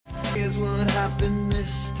cares what happened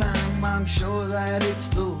this time? I'm sure that it's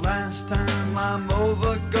the last time. I'm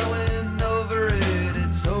over going over it.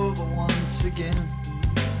 It's over once again.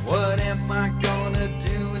 What am I gonna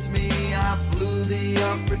do with me? I blew the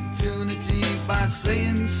opportunity by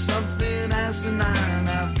saying something asinine.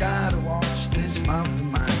 I've gotta watch this mouth of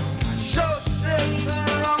mine. I sure said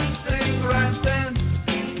the wrong thing right then.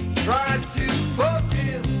 Tried to forgive.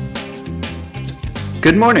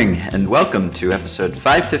 Good morning, and welcome to episode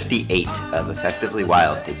 558 of Effectively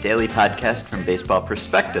Wild, a daily podcast from Baseball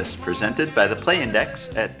Prospectus, presented by the Play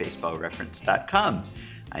Index at baseballreference.com.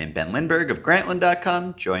 I am Ben Lindbergh of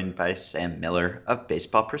Grantland.com, joined by Sam Miller of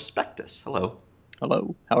Baseball Prospectus. Hello.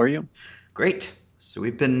 Hello. How are you? Great. So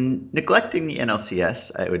we've been neglecting the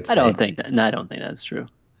NLCS, I would say. I don't think that's true.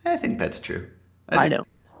 I think that's true. I don't.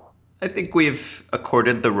 I think we've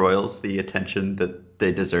accorded the Royals the attention that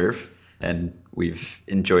they deserve, and we've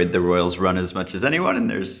enjoyed the Royals' run as much as anyone, and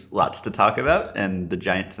there's lots to talk about, and the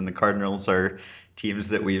Giants and the Cardinals are teams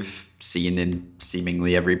that we've seen in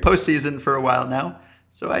seemingly every postseason for a while now.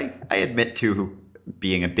 So I admit to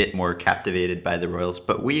being a bit more captivated by the Royals,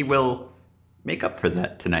 but we will make up for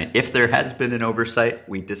that tonight. If there has been an oversight,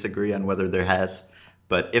 we disagree on whether there has.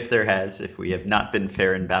 But if there has, if we have not been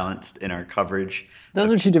fair and balanced in our coverage...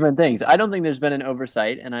 Those are two different things. I don't think there's been an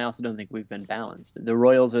oversight, and I also don't think we've been balanced. The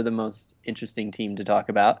Royals are the most interesting team to talk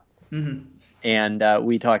about. Mm-hmm. And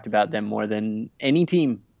we talked about them more than any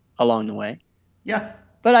team along the way. Yeah.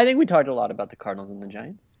 But I think we talked a lot about the Cardinals and the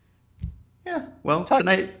Giants. Yeah. Well,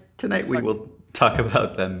 tonight we will talk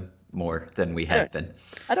about them more than we have been.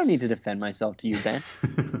 I don't need to defend myself to you, Ben.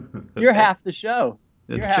 You're half the show.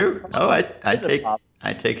 It's true. Oh,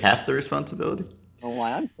 I take half the responsibility. Oh,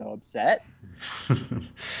 why I'm so upset.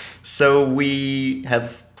 So we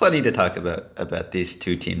have plenty to talk about these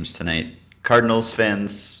two teams tonight. Cardinals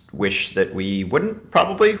fans wish that we wouldn't,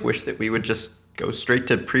 probably wish that we would just go straight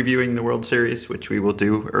to previewing the World Series, which we will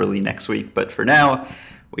do early next week. But for now,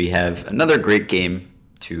 we have another great game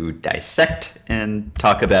to dissect and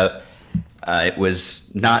talk about. It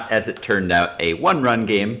was not, as it turned out, a one-run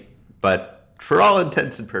game, but for all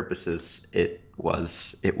intents and purposes, it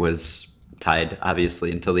was tied,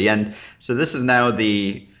 obviously, until the end. So this is now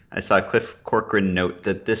I saw Cliff Corcoran note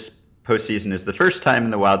that this postseason is the first time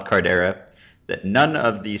in the wild card era that none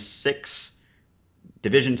of the 6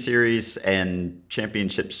 division series and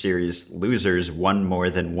championship series losers won more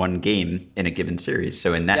than one game in a given series.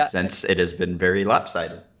 So in that sense, it has been very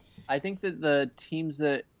lopsided. I think that the teams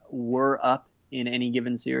that were up in any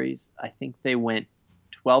given series, I think they went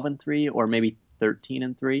 12-3 or maybe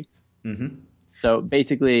 13-3. Mm-hmm. So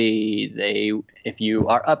basically, if you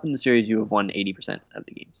are up in the series, you have won 80% of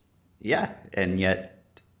the games. Yeah, and yet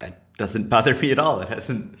that doesn't bother me at all. It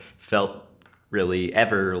hasn't felt really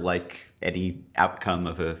ever like any outcome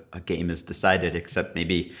of a game is decided, except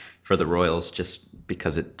maybe for the Royals, just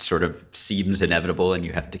because it sort of seems inevitable and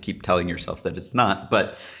you have to keep telling yourself that it's not.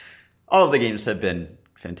 But all of the games have been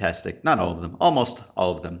fantastic. Not all of them, almost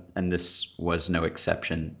all of them, and this was no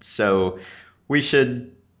exception. So we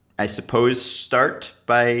should, I suppose, start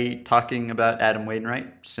by talking about Adam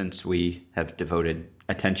Wainwright, since we have devoted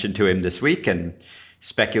attention to him this week and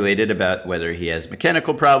speculated about whether he has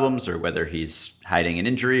mechanical problems or whether he's hiding an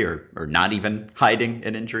injury or not even hiding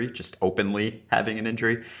an injury, just openly having an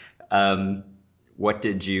injury. What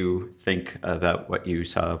did you think about what you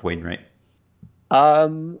saw of Wainwright?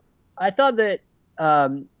 I thought that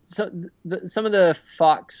some of the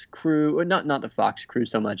Fox crew, or not the Fox crew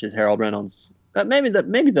so much as Harold Reynolds, maybe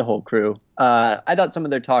the whole crew. I thought some of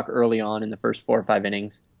their talk early on in the first 4 or 5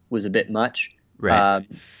 innings was a bit much. Right.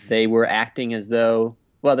 They were acting as though,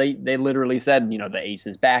 well, they literally said, the ace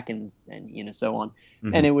is back and so on.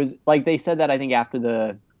 Mm-hmm. And it was like they said that I think I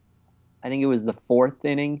think it was the 4th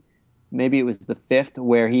inning, maybe it was the 5th,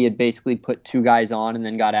 where he had basically put 2 guys on and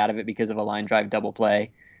then got out of it because of a line drive double play.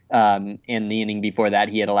 And the inning before that,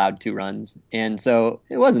 he had allowed 2 runs. And so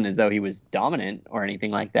it wasn't as though he was dominant or anything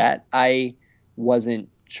like that. I wasn't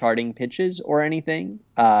charting pitches or anything.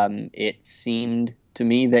 It seemed to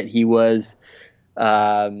me that he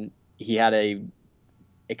had a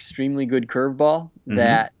extremely good curveball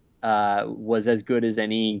that was as good as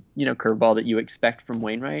any curveball that you expect from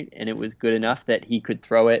Wainwright, and it was good enough that he could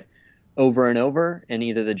throw it over and over, and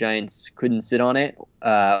either the Giants couldn't sit on it,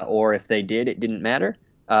 or if they did, it didn't matter.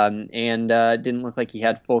 And didn't look like he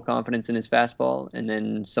had full confidence in his fastball, and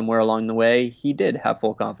then somewhere along the way, he did have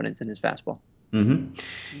full confidence in his fastball. Mm-hmm.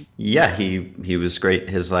 Yeah, he was great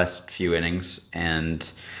his last few innings, and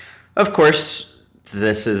of course,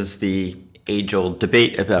 this is the age-old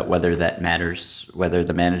debate about whether that matters, whether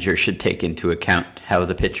the manager should take into account how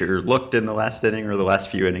the pitcher looked in the last inning or the last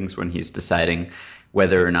few innings when he's deciding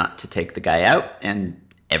whether or not to take the guy out. And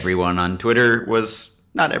everyone on Twitter was,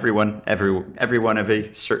 not everyone, everyone of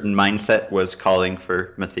a certain mindset was calling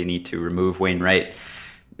for Matheny to remove Wainwright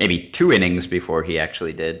maybe 2 innings before he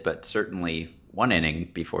actually did, but certainly 1 inning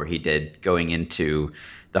before he did, going into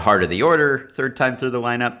the heart of the order, 3rd time through the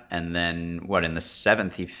lineup, and then in the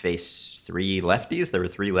 7th he faced 3 lefties. There were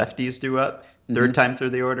 3 lefties due up, 3rd time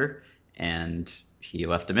through the order, and he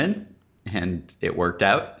left them in, and it worked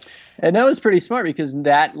out. And that was pretty smart because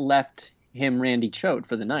that left him Randy Choate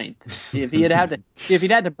for the 9th. If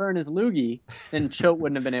he'd had to burn his loogie, then Choate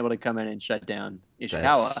wouldn't have been able to come in and shut down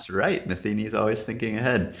Ishikawa. That's right. Matheny's always thinking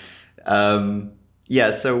ahead.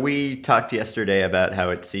 Yeah, so we talked yesterday about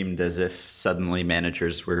how it seemed as if suddenly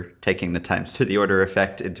managers were taking the times through the order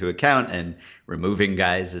effect into account and removing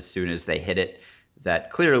guys as soon as they hit it.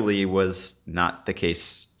 That clearly was not the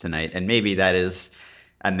case tonight. And maybe that is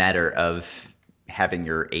a matter of having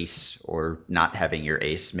your ace or not having your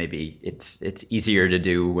ace. Maybe it's easier to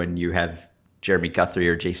do when you have Jeremy Guthrie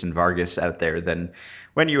or Jason Vargas out there than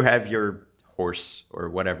when you have your horse or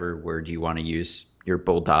whatever word you want to use, your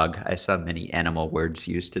bulldog. I saw many animal words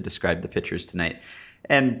used to describe the pitchers tonight.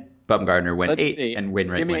 And Bumgarner went Let's 8 see. and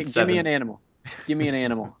Wainwright went 7. Give me an animal. Give me an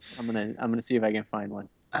animal. I'm gonna see if I can find one.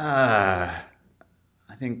 I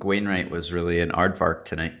think Wainwright was really an aardvark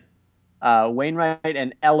tonight. Wainwright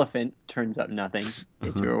and elephant turns up nothing.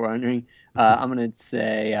 If you were wondering, I'm gonna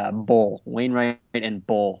say bull. Wainwright and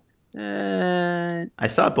bull. I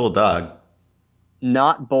saw bulldog.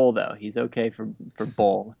 Not bull though. He's okay for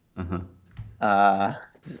bull.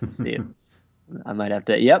 Let's see. I might have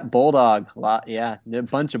to. Yep, bulldog. A lot. Yeah, a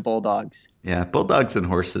bunch of bulldogs. Yeah, bulldogs and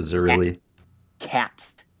horses are really cat.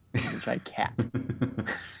 I'm gonna try cat.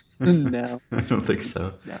 No, I don't think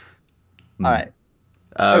so. no. All right.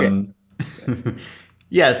 Okay.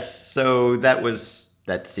 Yes, so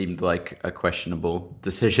that seemed like a questionable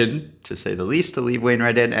decision, to say the least, to leave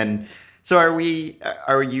Wainwright in. And so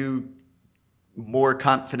are you more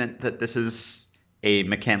confident that this is a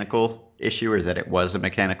mechanical issue, or that it was a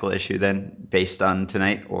mechanical issue then, based on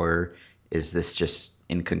tonight? Or is this just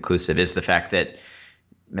inconclusive? Is the fact that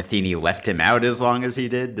Matheny left him out as long as he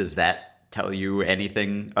did, does that tell you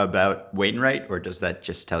anything about Wainwright, or does that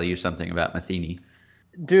just tell you something about Matheny?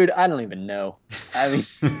 Dude, I don't even know. I mean,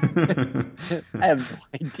 I have no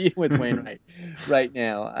idea with Wainwright right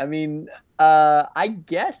now. I mean, I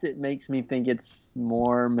guess it makes me think it's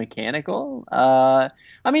more mechanical. I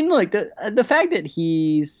mean, look, the fact that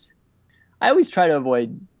I always try to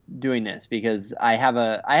avoid doing this because I have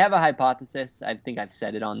a hypothesis. I think I've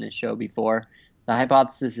said it on this show before. The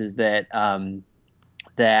hypothesis is that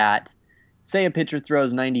say a pitcher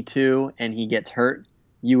throws 92 and he gets hurt,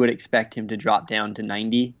 you would expect him to drop down to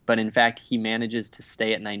 90, but in fact he manages to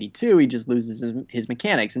stay at 92. He just loses his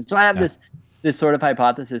mechanics. And so I have this sort of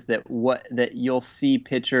hypothesis that you'll see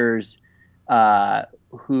pitchers uh,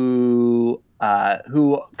 who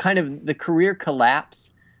kind of the career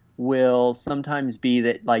collapse will sometimes be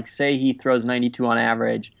that, like, say he throws 92 on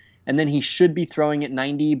average and then he should be throwing at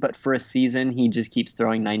 90, but for a season he just keeps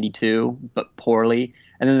throwing 92 but poorly,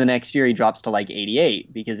 and then the next year he drops to like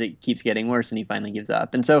 88 because it keeps getting worse and he finally gives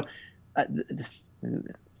up. And so uh,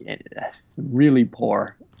 really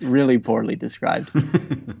poorly described.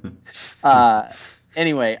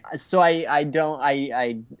 Anyway, so I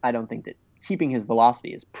don't think that keeping his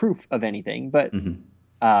velocity is proof of anything, but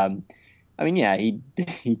um, I mean, yeah,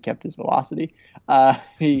 he kept his velocity. I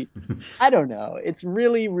don't know. It's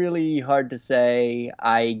really, really hard to say.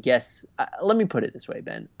 I guess let me put it this way,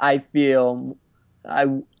 Ben. I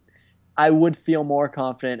I would feel more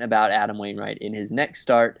confident about Adam Wainwright in his next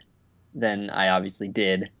start than I obviously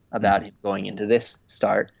did about him going into this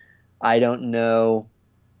start. I don't know.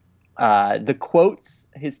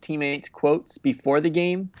 His teammates' quotes before the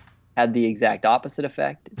game had the exact opposite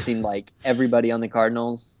effect. It seemed like everybody on the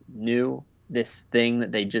Cardinals knew this thing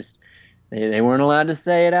that they weren't allowed to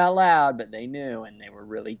say it out loud, but they knew, and they were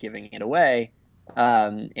really giving it away.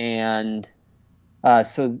 And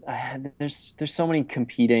so there's so many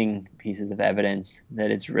competing pieces of evidence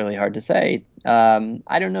that it's really hard to say.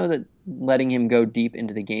 I don't know that letting him go deep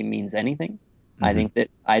into the game means anything. I think that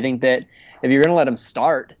if you're going to let him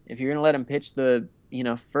start, if you're going to let him pitch the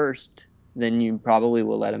first, then you probably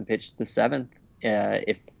will let him pitch the 7th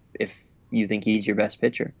if you think he's your best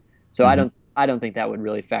pitcher. So I don't think that would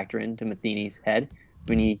really factor into Matheny's head.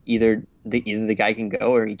 I mean, either the guy can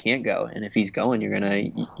go or he can't go, and if he's going, you're gonna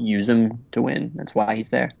use him to win. That's why he's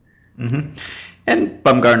there. And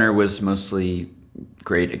Bumgarner was mostly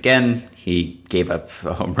great again. He gave up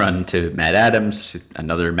a home run to Matt Adams,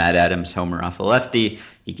 another Matt Adams homer off a lefty.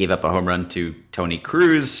 He gave up a home run to Tony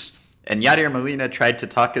Cruz. And Yadier Molina tried to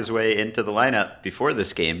talk his way into the lineup before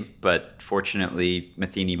this game, but fortunately,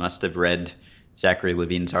 Matheny must have read Zachary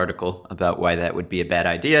Levine's article about why that would be a bad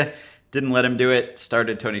idea. Didn't let him do it.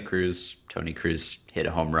 Started Tony Cruz. Tony Cruz hit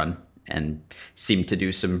a home run and seemed to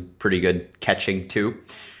do some pretty good catching too.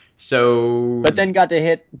 So, but then got to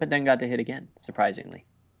hit again. Surprisingly,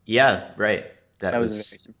 yeah, right. That was a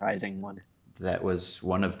very surprising one. That was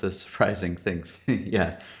one of the surprising things.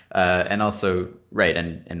 Yeah, and also right,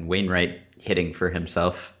 and Wainwright hitting for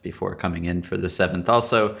himself before coming in for the seventh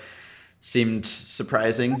also seemed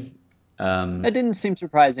surprising. That didn't seem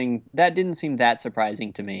surprising. That didn't seem that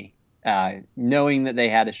surprising to me. Knowing that they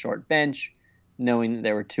had a short bench, knowing that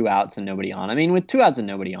there were 2 outs and nobody on. I mean, with 2 outs and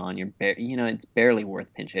nobody on, it's barely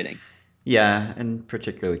worth pinch hitting. Yeah, and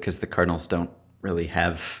particularly because the Cardinals don't really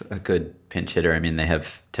have a good pinch hitter. I mean, they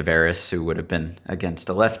have Taveras, who would have been against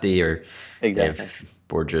a lefty, or Exactly. They have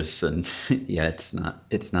Borges, and yeah, it's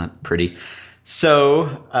not pretty.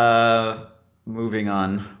 So, moving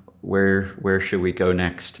on, where should we go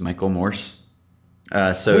next? Michael Morse.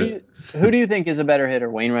 Who do you think is a better hitter,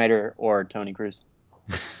 Wainwright or Tony Cruz?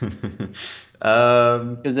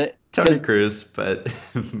 Tony Cruz, but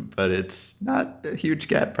it's not a huge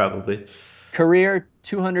gap probably. Career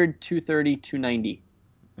 200, 230, 290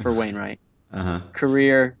 for Wainwright.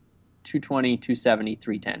 Career 220, 270,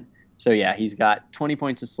 310. So yeah, he's got 20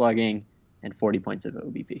 points of slugging and 40 points of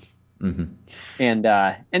OBP.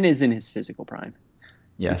 And is in his physical prime.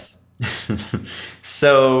 Yes.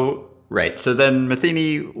 So then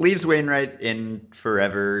Matheny leaves Wainwright in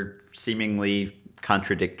forever, seemingly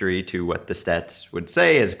contradictory to what the stats would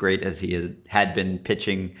say. As great as he had been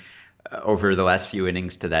pitching over the last few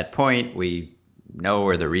innings to that point, we know,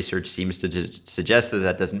 or the research seems to suggest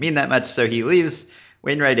that doesn't mean that much. So he leaves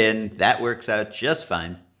Wainwright in. That works out just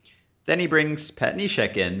fine. Then he brings Pat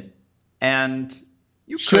Neshek in, and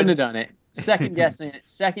you shouldn't have done it. Second guessing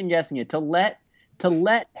it to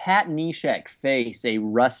let Pat Neshek face a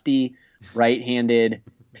rusty right-handed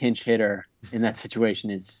pinch hitter in that situation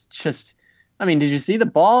is just. I mean, did you see the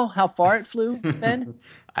ball? How far it flew, Ben?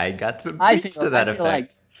 I got some tweets to that effect.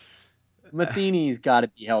 Like Matheny's got to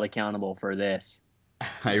be held accountable for this.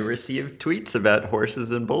 I received tweets about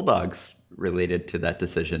horses and bulldogs related to that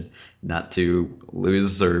decision, not to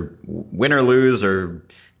lose or win or lose or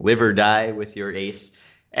live or die with your ace.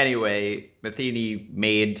 Anyway, Matheny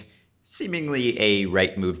made seemingly a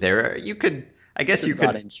right move there. You could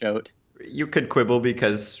quibble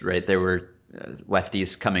because there were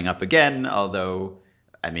lefties coming up again. Although,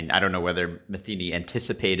 I mean, I don't know whether Matheny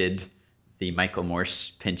anticipated the Michael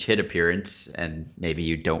Morse pinch hit appearance, and maybe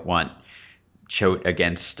you don't want Choate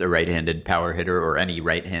against a right-handed power hitter, or any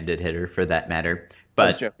right-handed hitter for that matter. But I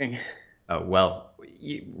was joking. Oh well,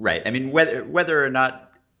 right. I mean, whether or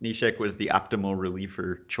not Neshek was the optimal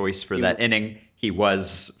reliever choice for that inning, he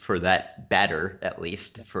was for that batter, at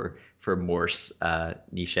least for Morse.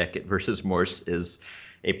 Neshek versus Morse is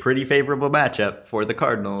a pretty favorable matchup for the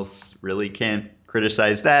Cardinals. Really can't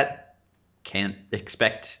criticize that. Can't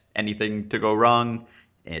expect anything to go wrong.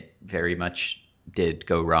 It very much did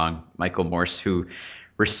go wrong. Michael Morse, who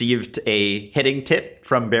received a hitting tip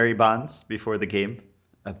from Barry Bonds before the game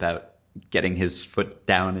about getting his foot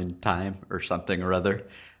down in time or something or other,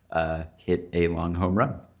 hit a long home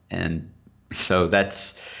run. And so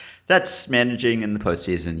that's managing in the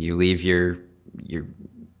postseason. You leave your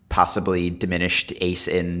possibly diminished ace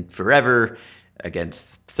in forever against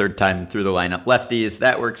third time through the lineup lefties.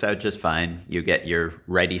 That works out just fine. You get your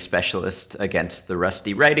righty specialist against the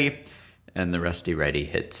rusty righty, and the rusty righty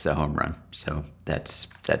hits a home run. So that's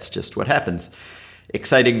just what happens.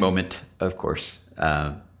 Exciting moment, of course,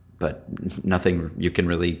 but nothing you can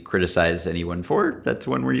really criticize anyone for. That's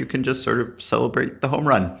one where you can just sort of celebrate the home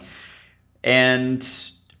run. And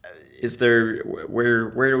is there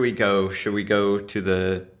where do we go? Should we go to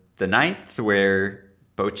the ninth, where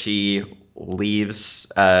Bochy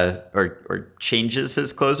leaves or changes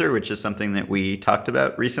his closer, which is something that we talked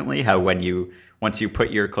about recently? How once you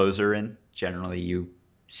put your closer in, generally you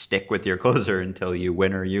stick with your closer until you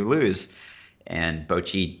win or you lose. And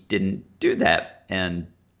Bochy didn't do that, and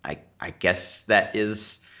I guess that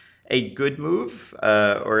is a good move,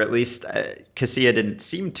 or at least Casilla didn't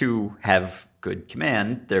seem to have good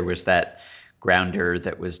command. There was that grounder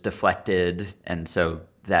that was deflected, and so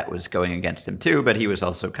that was going against him too, but he was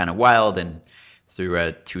also kind of wild and threw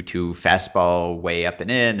a 2-2 fastball way up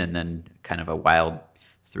and in, and then kind of a wild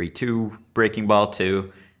 3-2 breaking ball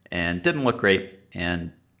too, and didn't look great.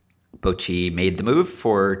 And Bochy made the move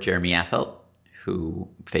for Jeremy Affeldt, who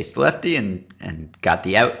faced the lefty and got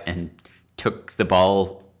the out and took the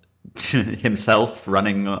ball himself,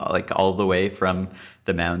 running like all the way from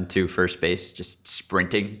the mound to first base, just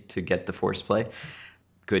sprinting to get the force play.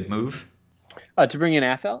 Good move. To bring in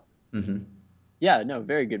Affeldt? Mm-hmm. Yeah, no,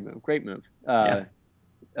 very good move. Great move. Yeah.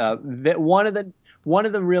 One of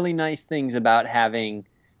the really nice things about having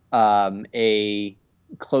a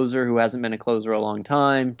closer who hasn't been a closer a long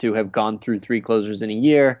time to have gone through 3 closers in a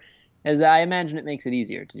year is I imagine it makes it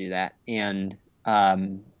easier to do that. And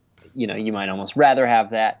you might almost rather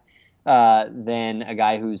have that than a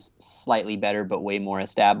guy who's slightly better but way more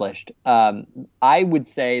established. I would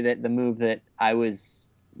say that the move that I was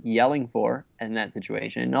yelling for in that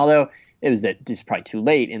situation, although it was that just probably too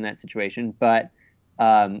late in that situation, but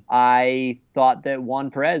I thought that Juan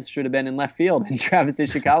Perez should have been in left field and Travis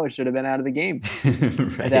Ishikawa should have been out of the game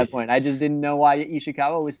Right. at that point. I just didn't know why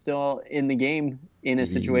Ishikawa was still in the game in a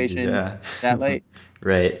situation Yeah. that late.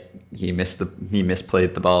 Right. He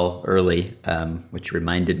misplayed the ball early, which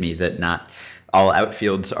reminded me that not all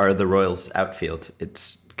outfields are the Royals' outfield.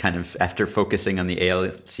 It's kind of after focusing on the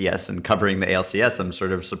ALCS and covering the ALCS, I'm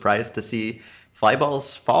sort of surprised to see fly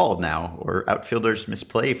balls fall now, or outfielders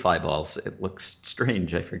misplay fly balls. It looks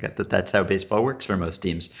strange. I forget that that's how baseball works for most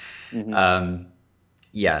teams. Mm-hmm.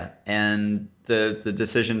 Yeah, and the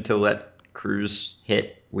decision to let Cruz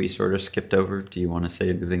hit, we sort of skipped over. Do you want to say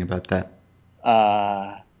anything about that?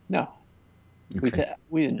 No, Okay.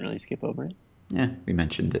 we didn't really skip over it Yeah, we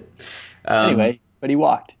mentioned it. anyway, but he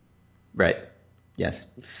walked. Right.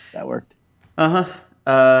 Yes. That worked. Uh-huh.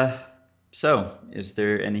 Uh, so, is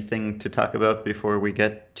there anything to talk about before we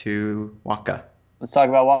get to Waka? Let's talk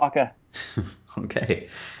about Waka. Okay.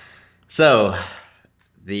 So,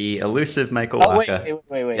 the elusive Michael Oh wait, Waka.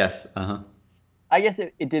 wait. Yes. Uh-huh. I guess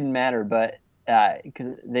it didn't matter, but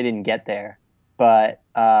because they didn't get there. But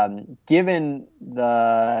given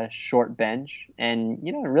the short bench, and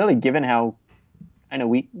really given how kind of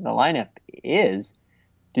weak the lineup is,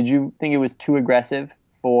 did you think it was too aggressive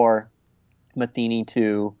for Matheny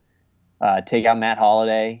to take out Matt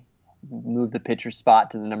Holliday, move the pitcher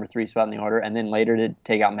spot to the number 3 spot in the order, and then later to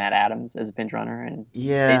take out Matt Adams as a pinch runner? And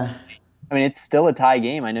Yeah. I mean, it's still a tie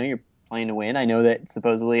game. I know you're playing to win. I know that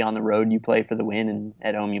supposedly on the road you play for the win and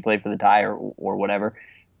at home you play for the tie or whatever.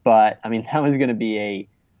 But I mean, that was going to be a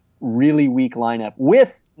really weak lineup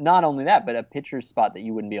with not only that, but a pitcher's spot that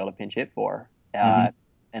you wouldn't be able to pinch hit for Mhm.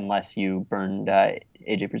 unless you burned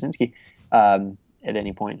AJ Brzezinski at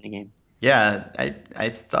any point in the game. Yeah, I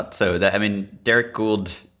thought so. That I mean, Derek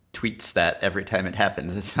Gould tweets that every time it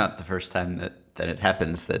happens. It's not the first time that it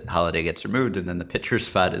happens that Holiday gets removed and then the pitcher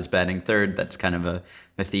spot is batting third. That's kind of a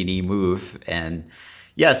Matheny move. And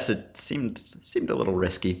yes, it seemed a little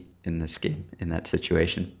risky in this game in that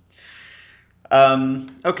situation.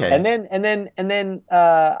 Okay. And then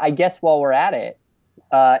I guess while we're at it,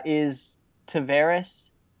 is Tavares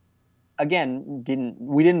again,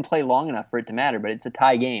 we didn't play long enough for it to matter, but it's a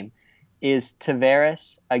tie game. Is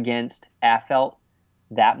Tavares against Affeldt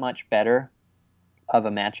that much better of a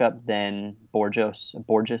matchup than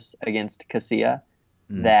Borges against Casilla?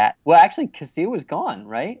 Mm. That well, actually, Casilla was gone,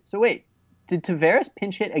 right? So wait, did Tavares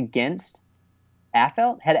pinch hit against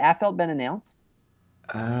Affeldt? Had Affeldt been announced?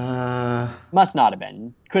 Uh, Must not have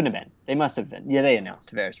been. Couldn't have been. They must have been. Yeah, they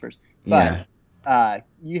announced Tavares first, but yeah.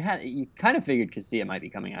 you kind of figured Casilla might be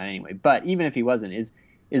coming out anyway. But even if he wasn't,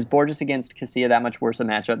 is Borges against Casilla that much worse a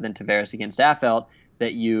matchup than Tavares against Affeldt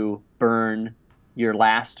that you burn your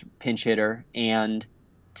last pinch hitter and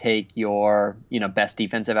take your best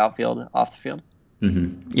defensive outfield off the field?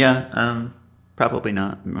 Yeah. Probably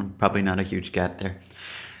not. Probably not a huge gap there.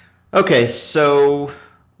 Okay, so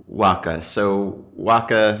Waka. So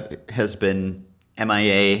Waka has been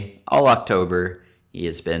MIA all October. He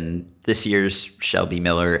has been this year's Shelby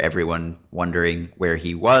Miller, everyone wondering where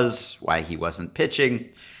he was, why he wasn't pitching.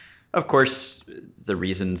 Of course, the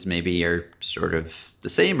reasons maybe are sort of the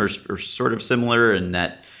same or sort of similar in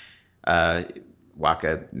that uh,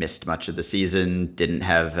 Waka missed much of the season, didn't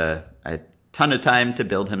have a ton of time to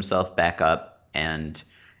build himself back up, and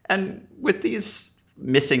with these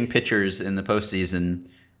missing pitchers in the postseason,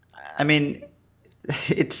 I mean,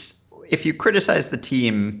 it's if you criticize the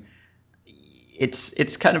team,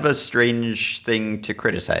 it's kind of a strange thing to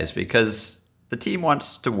criticize because the team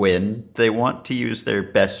wants to win. They want to use their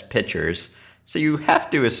best pitchers. So you have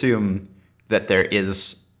to assume that there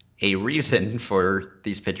is a reason for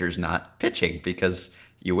these pitchers not pitching because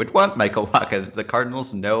you would want Michael Wacha. The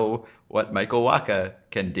Cardinals know what Michael Wacha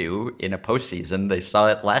can do in a postseason. They saw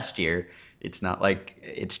it last year. It's not like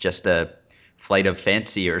it's just a flight of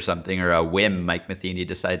fancy or something, or a whim, Mike Matheny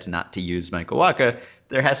decides not to use Michael Wacha.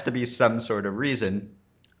 There has to be some sort of reason.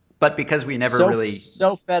 But because we never really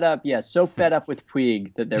so fed up with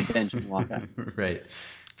Puig that they're benching Wacha. right,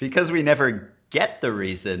 because we never get the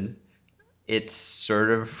reason, it's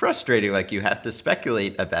sort of frustrating. Like, you have to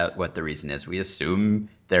speculate about what the reason is. We assume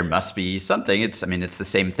there must be something. It's the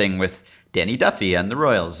same thing with Danny Duffy and the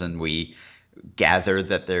Royals, and we gather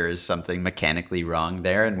that there is something mechanically wrong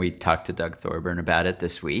there, and we talked to Doug Thorburn about it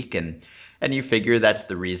this week, and you figure that's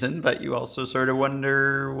the reason, but you also sort of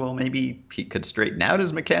wonder, well, maybe he could straighten out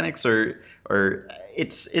his mechanics, or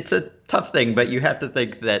it's a tough thing, but you have to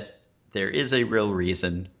think that there is a real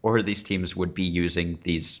reason, or these teams would be using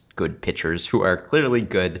these good pitchers who are clearly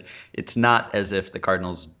good. It's not as if the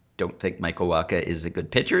Cardinals don't think Michael Wacha is a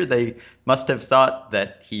good pitcher. They must have thought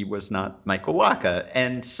that he was not Michael Wacha.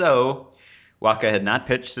 And so Wacha had not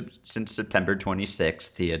pitched since September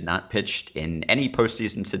 26th. He had not pitched in any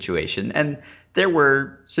postseason situation. And there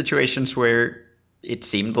were situations where it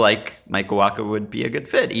seemed like Michael Wacha would be a good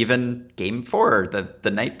fit. Even game 4,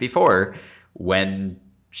 the night before, when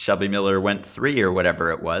Shelby Miller went 3 or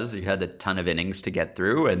whatever it was, you had a ton of innings to get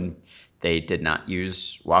through, and they did not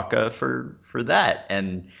use Wacha for that.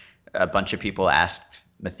 And a bunch of people asked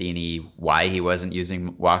Matheny why he wasn't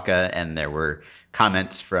using Wacha, and there were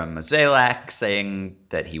comments from Mozeliak saying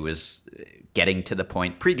that he was getting to the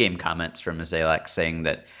point, pregame comments from Mozeliak saying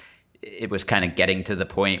that it was kind of getting to the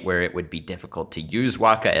point where it would be difficult to use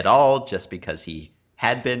Wacha at all, just because he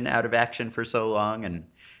had been out of action for so long, and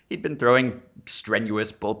he'd been throwing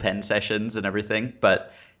strenuous bullpen sessions and everything,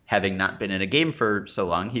 but having not been in a game for so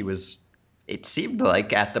long, it seemed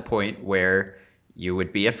like, at the point where you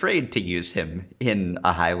would be afraid to use him in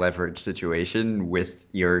a high leverage situation with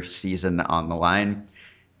your season on the line.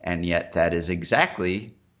 And yet that is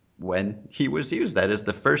exactly when he was used. That is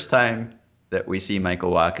the first time that we see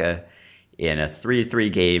Michael Wacha in a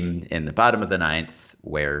 3-3 game in the bottom of the ninth,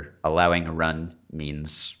 where allowing a run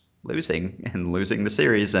means losing, and losing the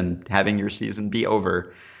series and having your season be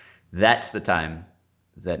over. That's the time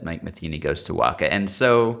that Mike Matheny goes to Wacha. And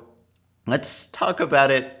so let's talk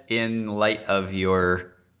about it in light of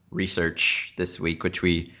your research this week, which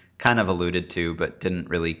we kind of alluded to but didn't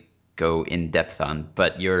really go in depth on.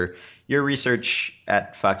 But your research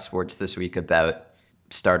at Fox Sports this week about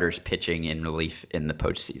starters pitching in relief in the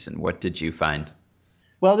postseason. What did you find?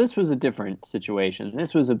 Well, this was a different situation.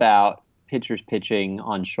 This was about pitchers pitching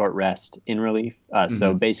on short rest in relief.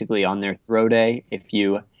 So basically, on their throw day, if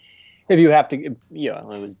you have to, it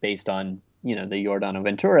was based on the Yordano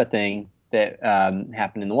Ventura thing that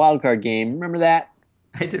happened in the wild card game. Remember that?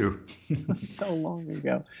 I do. So long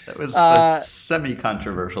ago. That was a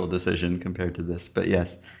semi-controversial decision compared to this, but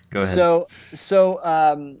yes, go ahead.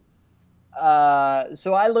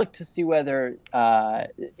 So I looked to see whether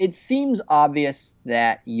it seems obvious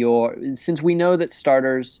that since we know that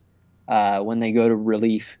starters, when they go to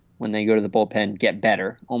relief, when they go to the bullpen, get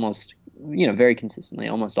better almost, very consistently.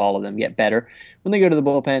 Almost all of them get better when they go to the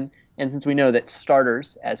bullpen. And since we know that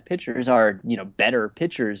starters as pitchers are, better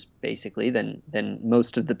pitchers basically than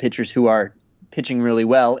most of the pitchers who are pitching really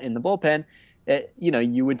well in the bullpen,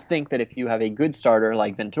 you would think that if you have a good starter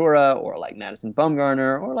like Ventura or like Madison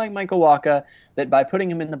Bumgarner or like Michael Wacha, that by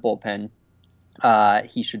putting him in the bullpen,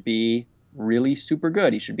 he should be really super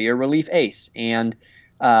good. He should be a relief ace. And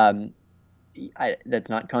um, that's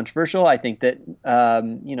not controversial. I think that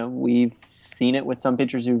we've seen it with some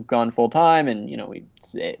pitchers who've gone full time, and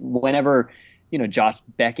whenever Josh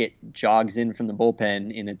Beckett jogs in from the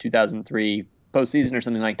bullpen in a 2003 postseason or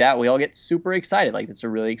something like that, we all get super excited. Like, it's a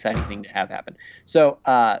really exciting thing to have happen. So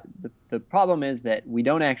the problem is that we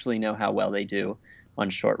don't actually know how well they do on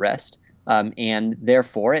short rest, and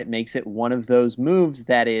therefore it makes it one of those moves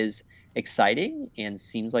that is exciting and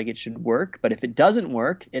seems like it should work. But if it doesn't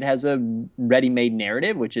work, it has a ready-made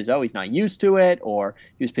narrative, which is, oh, he's not used to it, or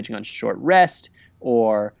he was pitching on short rest,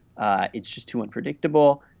 or it's just too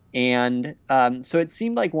unpredictable. And so it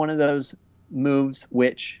seemed like one of those moves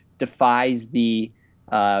which defies the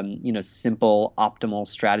simple optimal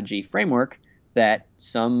strategy framework that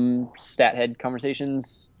some stat head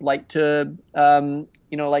conversations like to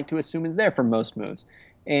assume is there for most moves.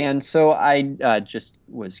 And so I just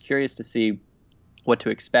was curious to see what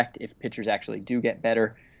to expect if pitchers actually do get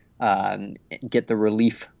better, get the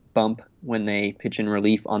relief bump when they pitch in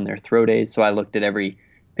relief on their throw days. So I looked at every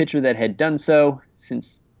pitcher that had done so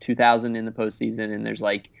since 2000 in the postseason, and there's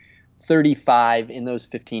like 35 in those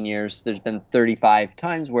 15 years. There's been 35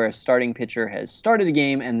 times where a starting pitcher has started a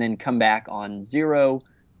game and then come back on 0,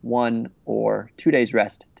 1, or 2 days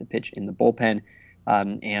rest to pitch in the bullpen.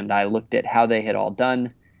 And I looked at how they had all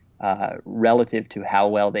done. relative to how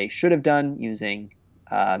well they should have done using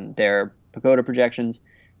their Pagoda projections.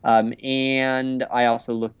 And I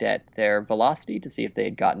also looked at their velocity to see if they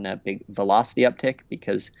had gotten a big velocity uptick,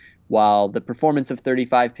 because while the performance of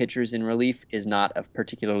 35 pitchers in relief is not a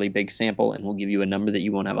particularly big sample and will give you a number that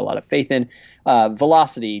you won't have a lot of faith in,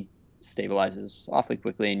 velocity stabilizes awfully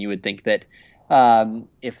quickly, and you would think that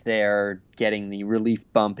if they're getting the relief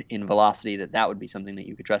bump in velocity, that would be something that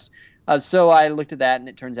you could trust. So I looked at that, and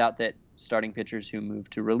it turns out that starting pitchers who move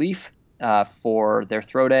to relief for their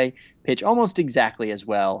throw day pitch almost exactly as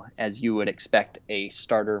well as you would expect a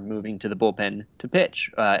starter moving to the bullpen to pitch.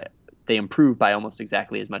 They improve by almost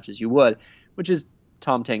exactly as much as you would, which is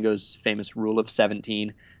Tom Tango's famous rule of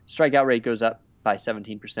 17. Strikeout rate goes up by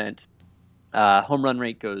 17%. Home run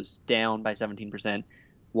rate goes down by 17%.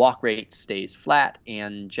 Walk rate stays flat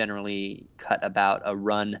and generally cut about a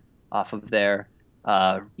run off of their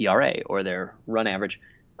ERA or their run average.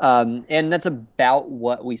 And that's about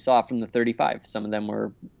what we saw from the 35. Some of them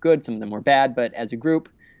were good, some of them were bad, but as a group,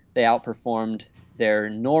 they outperformed their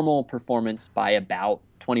normal performance by about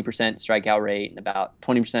 20% strikeout rate and about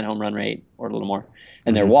 20% home run rate, or a little more.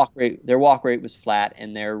 And their walk rate was flat,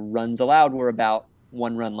 and their runs allowed were about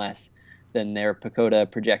one run less than their Pagoda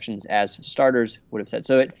projections as starters would have said.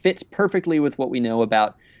 So it fits perfectly with what we know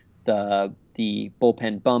about the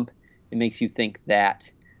bullpen bump. It makes you think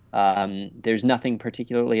that there's nothing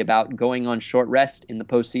particularly about going on short rest in the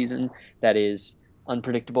postseason that is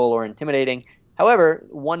unpredictable or intimidating. However,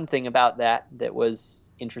 one thing about that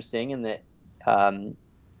was interesting and that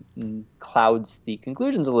clouds the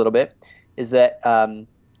conclusions a little bit is that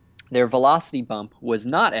their velocity bump was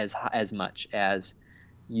not as much as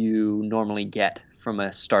you normally get from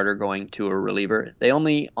a starter going to a reliever. They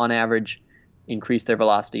only, on average, increase their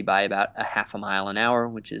velocity by about a half a mile an hour,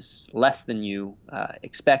 which is less than you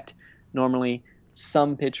expect normally.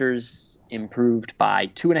 Some pitchers improved by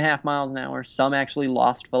 2.5 miles an hour. Some actually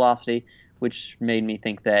lost velocity, which made me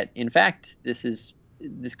think that, in fact, this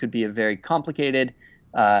could be a very complicated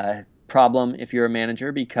problem if you're a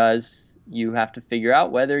manager, because you have to figure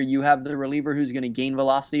out whether you have the reliever who's going to gain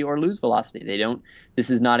velocity or lose velocity. This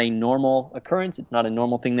is not a normal occurrence. It's not a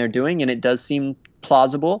normal thing they're doing. And it does seem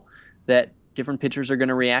plausible that different pitchers are going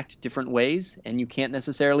to react different ways. And you can't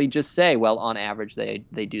necessarily just say, well, on average, they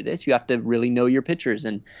do this. You have to really know your pitchers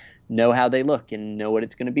and know how they look and know what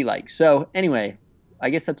it's going to be like. So anyway, I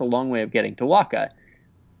guess that's a long way of getting to Wacha.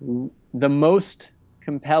 The most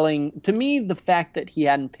compelling to me, the fact that he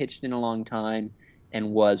hadn't pitched in a long time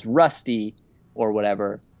and was rusty or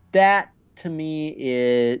whatever, that to me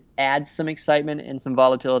it adds some excitement and some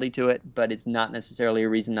volatility to it, but it's not necessarily a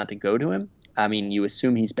reason not to go to him. I mean, you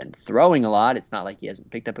assume he's been throwing a lot. It's not like he hasn't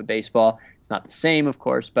picked up a baseball. It's not the same, of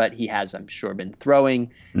course, but he has, I'm sure, been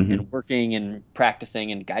throwing and working and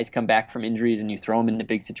practicing, and guys come back from injuries and you throw them into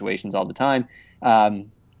big situations all the time.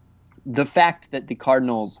 The fact that the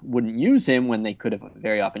Cardinals wouldn't use him when they could have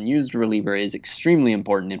very often used a reliever is extremely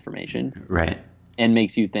important information. Right. And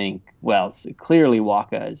makes you think, well, so clearly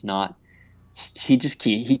Wacha is not. He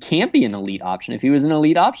can't be an elite option. If he was an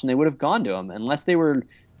elite option, they would have gone to him, unless they were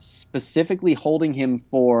specifically holding him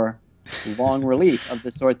for long relief of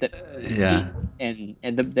the sort that Petit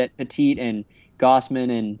that Petit and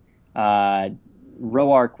Gossman and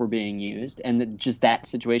Roark were being used, and just that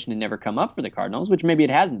situation had never come up for the Cardinals, which maybe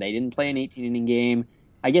it hasn't. They didn't play an 18-inning game.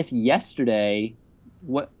 I guess yesterday,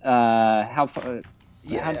 what? How far?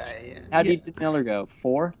 How did Miller go?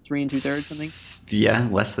 4, 3 2/3, something. Yeah,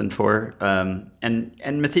 less than four. And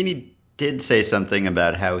Matheny did say something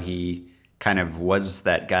about how he kind of was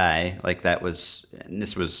that guy. Like that was, and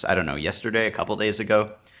this was, I don't know, yesterday, a couple days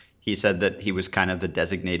ago. He said that he was kind of the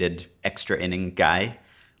designated extra inning guy,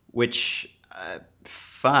 which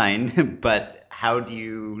fine, but how do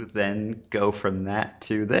you then go from that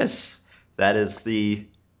to this? That is the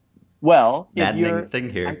maddening thing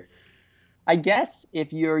here. I guess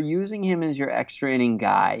if you're using him as your extra inning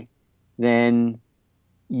guy, then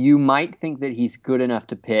you might think that he's good enough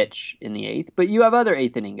to pitch in the eighth, but you have other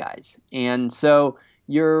eighth inning guys. And so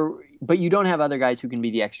but you don't have other guys who can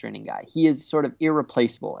be the extra inning guy. He is sort of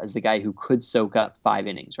irreplaceable as the guy who could soak up 5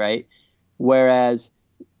 innings, right? Whereas,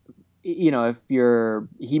 he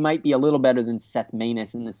might be a little better than Seth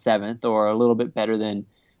Maness in the 7th, or a little bit better than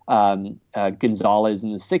Gonzalez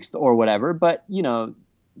in the 6th or whatever, but,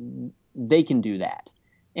 they can do that.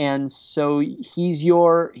 And so he's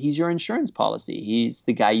your insurance policy. He's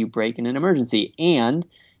the guy you break in an emergency. And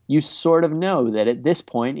you sort of know that at this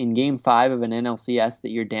point in game 5 of an NLCS that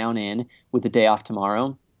you're down in with the day off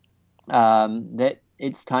tomorrow, that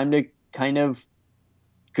it's time to kind of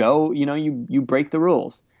go, you break the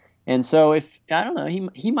rules. And so if I don't know,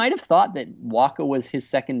 he might have thought that Waka was his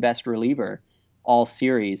second best reliever all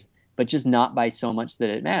series, but just not by so much that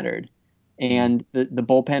it mattered. Mhm. And the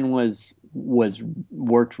bullpen was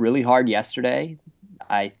worked really hard yesterday.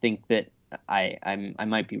 I think that I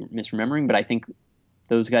might be misremembering, but I think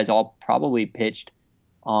those guys all probably pitched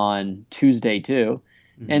on Tuesday too.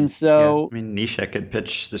 Mhm. And Yeah, so I mean, Nishek had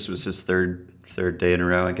pitched. This was his third day in a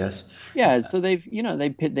row, I guess. yeah, so they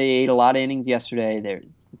ate a lot of innings yesterday.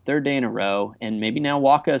 It's the third day in a row, and maybe now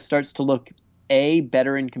Waka starts to look A,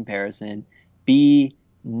 better in comparison, B,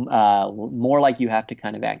 more like you have to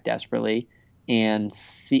kind of act desperately, and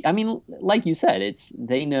C, I mean, like you said, it's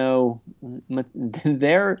they know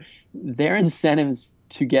their incentives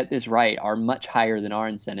to get this right are much higher than our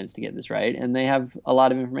incentives to get this right, and they have a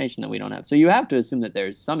lot of information that we don't have. So you have to assume that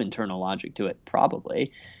there's some internal logic to it,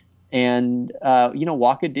 probably. And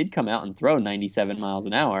Waka did come out and throw 97 miles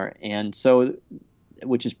an hour, and so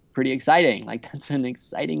which is pretty exciting. Like that's an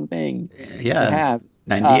exciting thing to Yeah, have.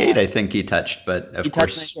 98, I think he touched, but He of touched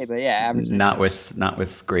course, 98, but yeah, average not 98,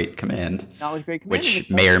 with great command, not with great command. And the which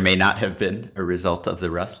may or question may is, not have been a result of the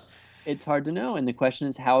rust. it's hard to know. And the question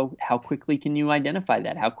is, how quickly can you identify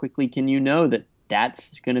that? How quickly can you know that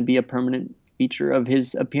that's going to be a permanent feature of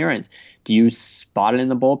his appearance? Do you spot it in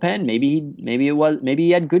the bullpen? Maybe he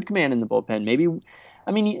had good command in the bullpen. Maybe,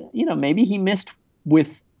 I mean, maybe he missed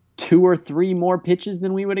with two or three more pitches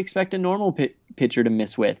than we would expect a normal pitcher to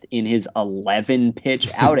miss with in his 11 pitch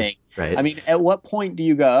outing. I Right. mean, at what point do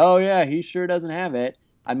you go, oh yeah, he sure doesn't have it?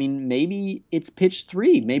 I mean, maybe it's pitch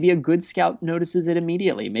three. Maybe a good scout notices it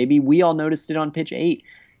immediately. Maybe we all noticed it on pitch eight.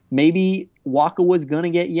 Maybe Waka was going to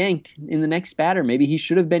get yanked in the next batter. Maybe he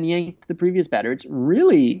should have been yanked the previous batter. It's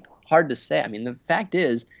really hard to say. I mean, the fact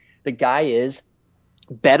is, the guy is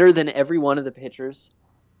better than every one of the pitchers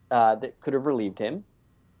that could have relieved him.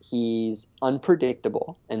 He's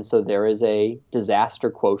unpredictable, and so there is a disaster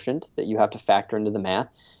quotient that you have to factor into the math.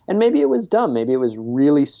 And maybe it was dumb, maybe it was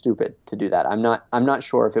really stupid to do that. I'm not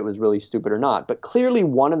sure if it was really stupid or not, but clearly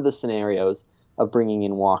one of the scenarios of bringing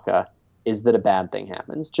in Waka is that a bad thing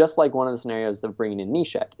happens, just like one of the scenarios of bringing in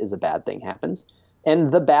Nishek is a bad thing happens.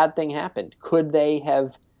 And the bad thing happened. Could they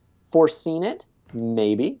have foreseen it?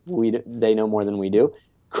 Maybe. They know more than we do.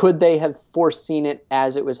 Could they have foreseen it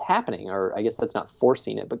as it was happening? Or I guess that's not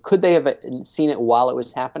foreseen it, but could they have seen it while it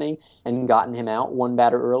was happening and gotten him out one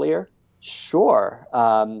batter earlier? Sure.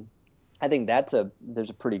 I think there's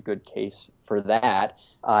a pretty good case for that.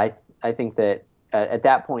 I think that at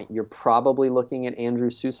that point you're probably looking at Andrew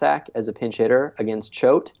Susac as a pinch hitter against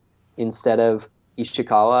Choate instead of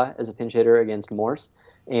Ishikawa as a pinch hitter against Morse,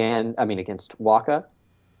 and I mean against Waka,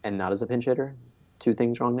 and not as a pinch hitter. Two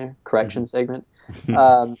things wrong there. Correction segment.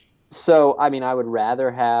 Um, so I mean, I would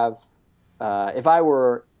rather have if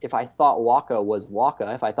I thought Waka was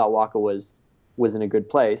Waka, if I thought Waka was in a good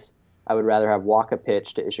place, I would rather have Waka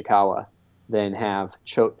pitch to Ishikawa than have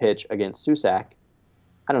Choate pitch against Susac.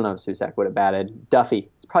 I don't know if Susac would have batted. Duffy.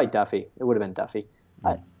 It's probably Duffy. It would have been Duffy.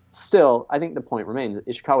 Uh, Still, I think the point remains.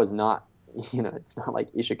 Ishikawa's not, it's not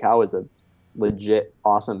like Ishikawa's a legit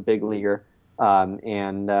awesome big leaguer.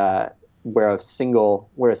 And where a single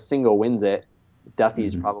wins it,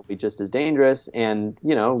 Duffy's Mhm. probably just as dangerous. And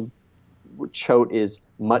Choate is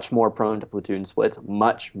much more prone to platoon splits,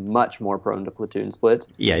 much much more prone to platoon splits.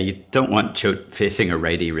 Yeah, you don't want Choate facing a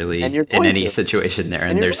righty And really you're in going any to. situation there.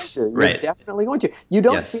 And And you're going there's to. You're right. definitely going to. You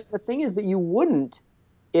don't see. Yes. The thing is that you wouldn't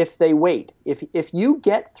if they wait. If you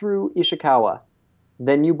get through Ishikawa,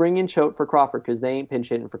 then you bring in Choate for Crawford because they ain't pinch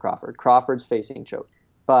hitting for Crawford. Crawford's facing Choate.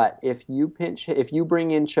 But if you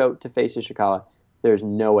bring in Choate to face Ishikawa, there's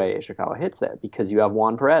no way Ishikawa hits there because you have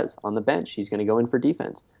Juan Perez on the bench. He's going to go in for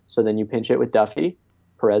defense. So then you pinch hit with Duffy.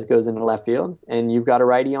 Perez goes into left field, and you've got a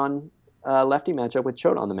righty on lefty matchup with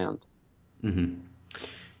Choate on the mound. Hmm.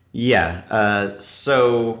 Yeah.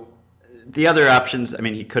 So the other options, I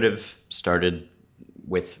mean, he could have started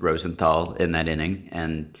with Rosenthal in that inning,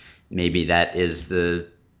 and maybe that is the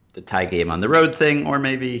tie game on the road thing, or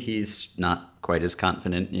maybe he's not quite as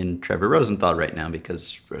confident in Trevor Rosenthal right now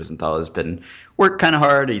because Rosenthal has been worked kind of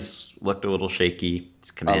hard. He's looked a little shaky. His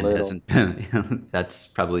A command little. hasn't been. That's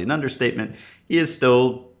probably an understatement. He is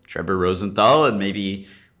still Trevor Rosenthal, and maybe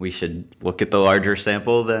we should look at the larger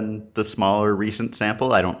sample than the smaller recent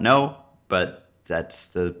sample. I don't know, but that's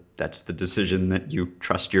the decision that you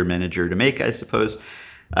trust your manager to make, I suppose.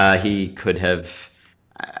 He could have,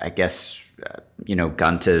 I guess,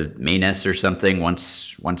 gone to Mayness or something.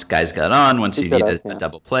 Once guys got on, once He you could need have, a yeah.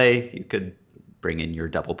 double play, you could bring in your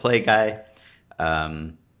double play guy,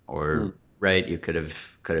 or Hmm. right? You could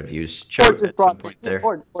have used Or Choate just at some brought, point yeah, there.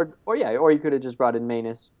 or you could have just brought in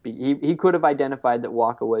Manus. He could have identified that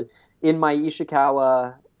Waka was in my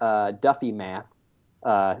Ishikawa Duffy math.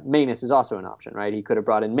 Manus is also an option, right? He could have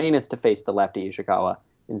brought in Manus to face the lefty Ishikawa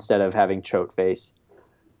instead of having Choate face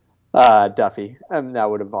Duffy. That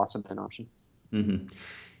would have also been an option. Hmm.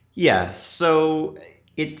 Yeah, so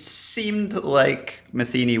it seemed like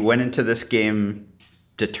Matheny went into this game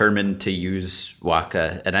determined to use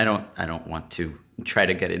Waka, and I don't want to try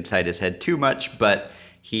to get inside his head too much, but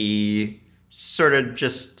he sort of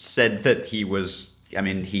just said that he was. I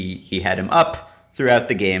mean, he had him up throughout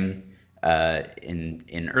the game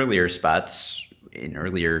in earlier spots, in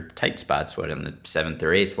earlier tight spots. What in the seventh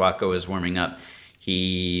or eighth, Waka was warming up.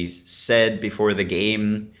 He said before the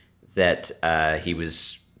game that he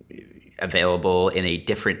was available in a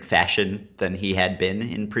different fashion than he had been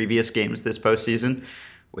in previous games this postseason,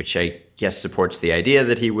 which I guess supports the idea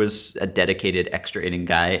that he was a dedicated extra inning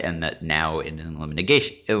guy and that now in an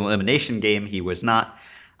elimination game he was not.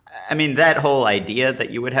 I mean, that whole idea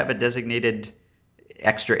that you would have a designated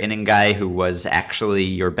extra inning guy who was actually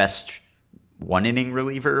your best one inning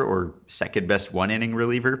reliever or second best one inning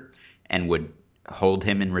reliever and would hold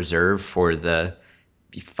him in reserve for the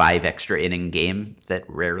 5 extra inning game that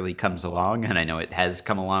rarely comes along. And I know it has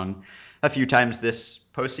come along a few times this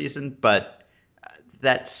postseason, but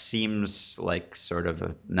that seems like sort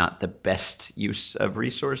of not the best use of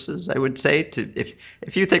resources, I would say.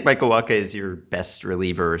 If you think Michael Wacha is your best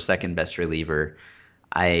reliever or second best reliever,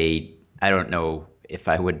 I don't know if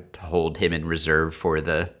I would hold him in reserve for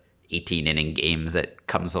the 18 inning game that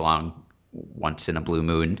comes along once in a blue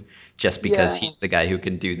moon just because Yeah, he's the guy who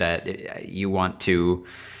can do that. You want to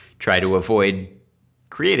try to avoid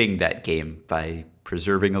creating that game by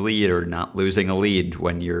preserving a lead or not losing a lead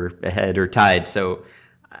when you're ahead or tied. So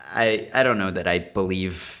I don't know that I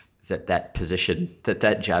believe that position,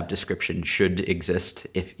 that job description should exist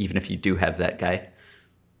if even if you do have that guy.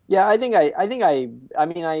 yeah. I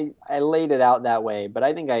mean, I laid it out that way, but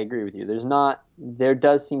I think I agree with you. There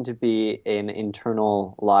does seem to be an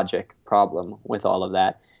internal logic problem with all of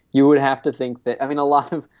that. You would have to think that, I mean, a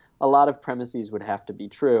lot of premises would have to be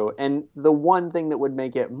true. And the one thing that would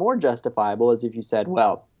make it more justifiable is if you said,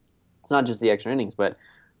 well, it's not just the extra innings, but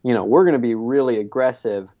we're going to be really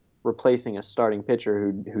aggressive replacing a starting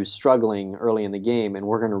pitcher who's struggling early in the game, and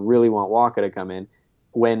we're going to really want Walker to come in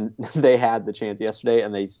when they had the chance yesterday,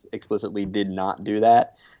 and they explicitly did not do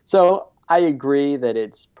that. So I agree that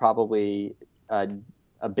it's probably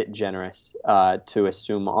a bit generous to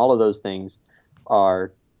assume all of those things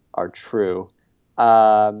are are true.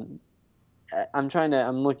 Um,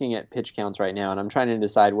 I'm looking at pitch counts right now, and I'm trying to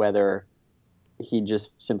decide whether he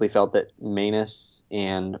just simply felt that Manus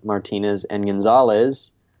and Martinez and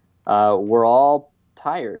Gonzalez were all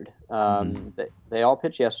tired. Mm-hmm. They all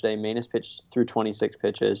pitched yesterday. Manus pitched through 26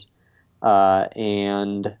 pitches.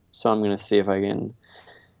 And so I'm going to see if I can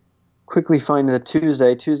quickly find the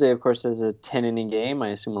Tuesday. Tuesday, of course, is a 10 inning game. I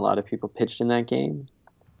assume a lot of people pitched in that game.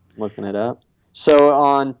 Looking it up. So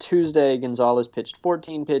on Tuesday, Gonzalez pitched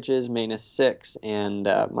 14 pitches, Manus 6, and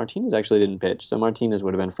Martinez actually didn't pitch, so Martinez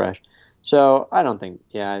would have been fresh. So I don't think,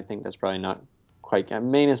 yeah, I think that's probably not quite.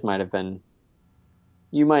 Manus might have been.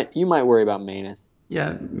 You might worry about Manus.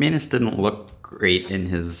 Yeah, Manus didn't look great in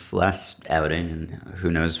his last outing, and who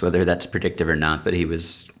knows whether that's predictive or not. But he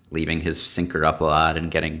was leaving his sinker up a lot and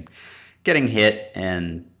getting hit,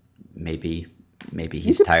 and maybe maybe You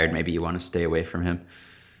he's could, tired. Maybe you want to stay away from him.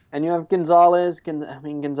 and you have Gonzalez. I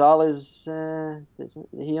mean, Gonzalez.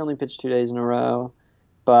 He only pitched 2 days in a row,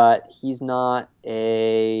 but he's not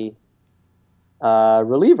a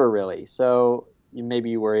reliever really. So maybe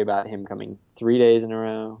you worry about him coming 3 days in a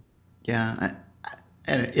row. Yeah,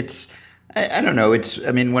 and I don't know. It's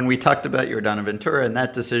I mean when we talked about Jordana Ventura and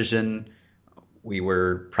that decision, we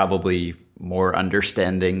were probably more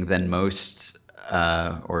understanding than most,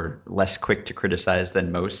 or less quick to criticize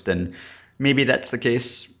than most. And maybe that's the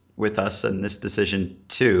case with us in this decision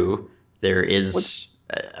too. There What is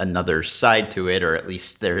another side to it, or at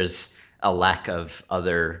least there is a lack of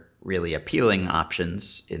other really appealing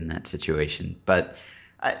options in that situation. But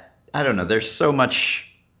I, I don't know. There's so much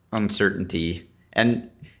uncertainty. And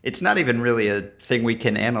it's not even really a thing we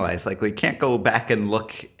can analyze. Like, we can't go back and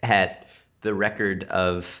look at the record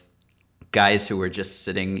of guys who were just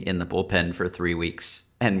sitting in the bullpen for 3 weeks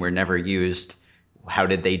and were never used. How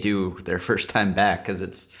did they do their first time back?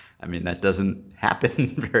 Because I mean, that doesn't happen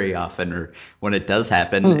very often. Or when it does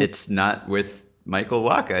happen, it's not with Michael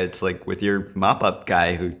Wacha. It's like with your mop up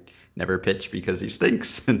guy who never pitch because he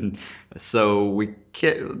stinks. And so we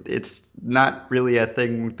can't, it's not really a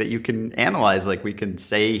thing that you can analyze. Like, we can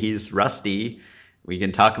say he's rusty. We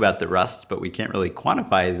can talk about the rust, but we can't really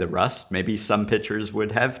quantify the rust. Maybe some pitchers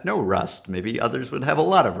would have no rust. Maybe others would have a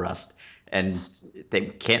lot of rust. And they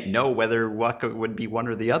can't know whether Wacha would be one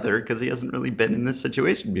or the other because he hasn't really been in this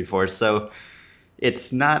situation before. So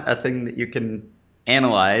it's not a thing that you can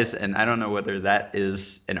analyze. And I don't know whether that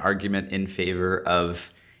is an argument in favor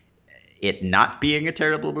of it not being a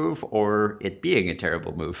terrible move or it being a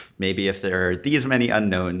terrible move. Maybe if there are these many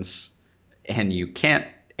unknowns and you can't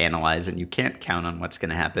analyze and you can't count on what's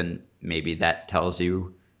going to happen, maybe that tells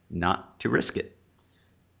you not to risk it.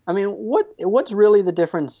 I mean, what's really the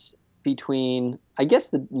difference between? I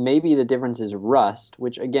guess maybe the difference is rust,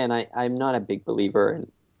 which again I'm not a big believer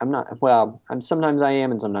in. I'm not well. I'm sometimes I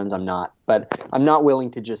am and sometimes I'm not. But I'm not willing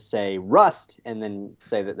to just say rust and then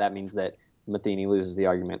say that means that Matheny loses the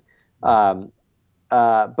argument. Um,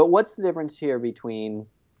 but what's the difference here between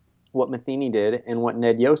what Matheny did and what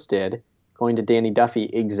Ned Yost did, going to Danny Duffy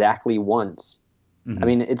exactly once? I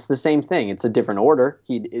mean, it's the same thing. It's a different order.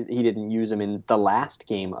 He didn't use him in the last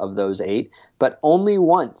game of those 8, but only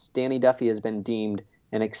once Danny Duffy has been deemed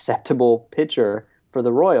an acceptable pitcher for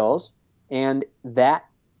the Royals, and that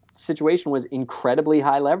situation was incredibly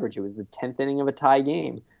high leverage. It was the 10th inning of a tie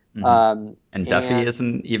game. And Duffy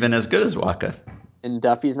isn't even as good as Wacha. And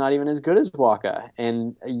Duffy's not even as good as Wacha.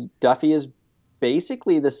 And Duffy is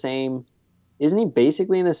basically the same. Isn't he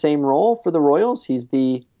basically in the same role for the Royals? He's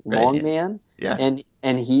the long man. Yeah. And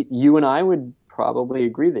you and I would probably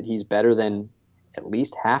agree that he's better than at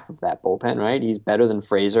least half of that bullpen, right? He's better than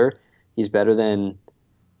Fraser. He's better than,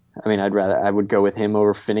 I mean, I would go with him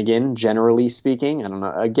over Finnegan, generally speaking. I don't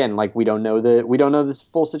know. Again, like we don't know the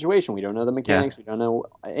full situation. We don't know the mechanics. We don't know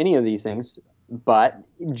any of these things. But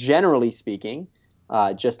generally speaking,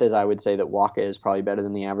 just as I would say that Wacha is probably better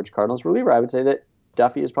than the average Cardinals reliever, I would say that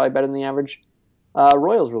Duffy is probably better than the average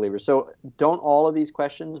Royals reliever. So don't all of these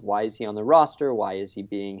questions, why is he on the roster? Why is he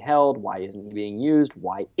being held? Why isn't he being used?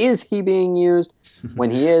 Why is he being used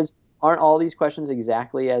when he is? Aren't all these questions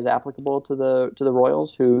exactly as applicable to the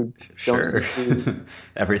Royals who don't seem to...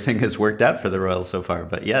 Everything has worked out for the Royals so far,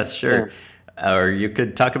 but yes, sure. Yeah. Or you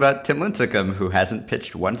could talk about Tim Lincecum, who hasn't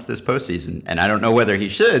pitched once this postseason, and I don't know whether he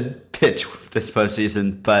should pitch this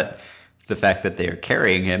postseason, but the fact that they are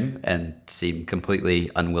carrying him and seem completely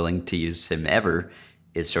unwilling to use him ever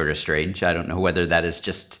is sort of strange. I don't know whether that is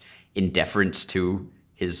just in deference to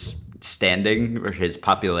his standing or his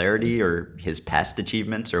popularity or his past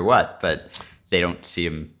achievements or what, but they don't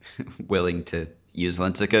seem willing to use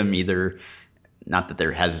Lincecum either. Not that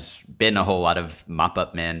there has been a whole lot of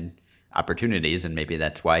mop-up man opportunities, and maybe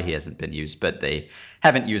that's why he hasn't been used, but they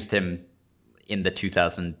haven't used him in the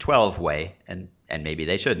 2012 way, and maybe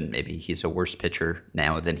they shouldn't. Maybe he's a worse pitcher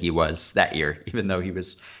now than he was that year, even though he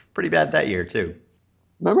was pretty bad that year too.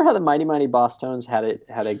 Remember how the Mighty Mighty Bosstones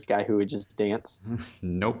had a guy who would just dance?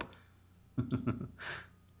 Nope.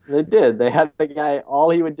 They did. They had a guy. All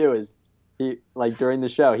he would do is during the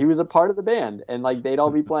show, he was a part of the band, and like they'd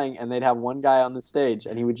all be playing, and they'd have one guy on the stage,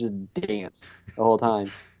 and he would just dance the whole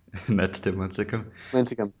time. And that's Tim Lincecum.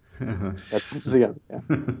 Lincecum. That's Lincecum.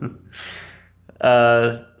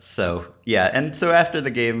 Yeah. So yeah, and so after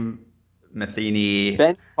the game, Matheny.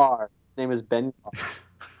 Ben Carr. His name is Ben Carr.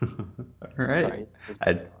 All right. Sorry,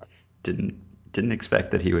 I didn't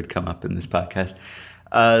expect that he would come up in this podcast.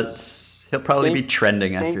 He'll probably be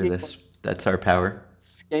trending after this. That's our power.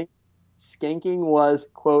 Skanking was,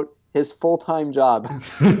 quote, his full-time job.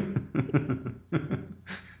 Yeah.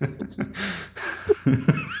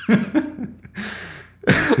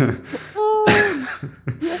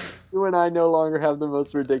 You and I no longer have the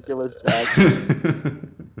most ridiculous jobs.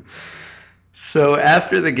 So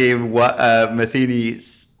after the game, Matheny,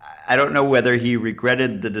 I don't know whether he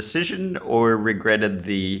regretted the decision or regretted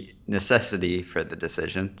the necessity for the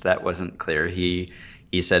decision. That wasn't clear. He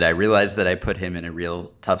said, I realized that I put him in a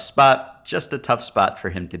real tough spot, just a tough spot for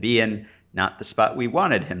him to be in, not the spot we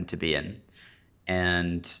wanted him to be in.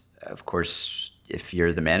 And of course, if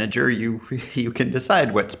you're the manager, you can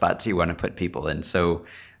decide what spots you want to put people in. So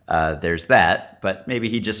there's that. But maybe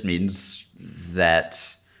he just means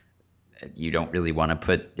that you don't really want to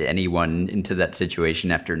put anyone into that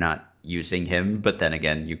situation after not using him. But then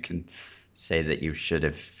again, you can say that you should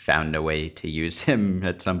have found a way to use him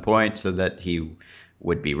at some point so that he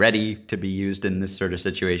would be ready to be used in this sort of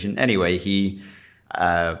situation. Anyway, he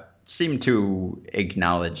seemed to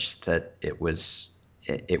acknowledge that it was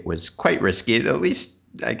quite risky. At least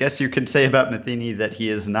I guess you could say about Matheny that he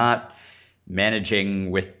is not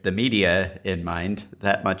managing with the media in mind.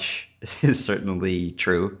 That much is certainly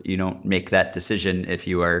true. You don't make that decision if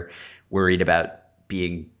you are worried about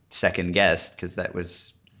being second guessed, because that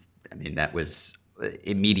was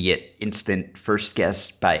immediate, instant first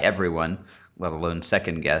guess by everyone, let alone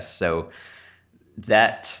second guess. So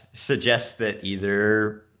that suggests that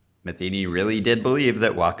either Matheny really did believe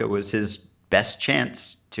that Waka was his best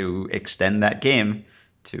chance to extend that game,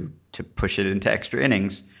 to push it into extra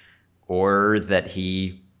innings, or that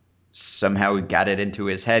he somehow got it into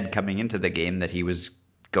his head coming into the game that he was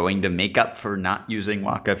going to make up for not using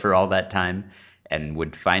Waka for all that time and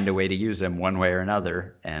would find a way to use him one way or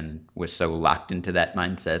another, and was so locked into that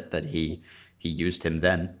mindset that he used him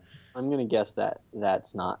then. I'm going to guess that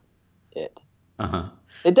that's not it. Uh-huh.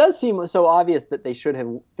 It does seem so obvious that they should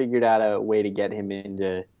have figured out a way to get him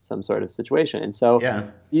into some sort of situation. And so Yeah.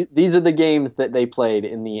 these are the games that they played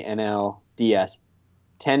in the NLDS: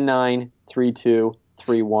 10-9, 3-2,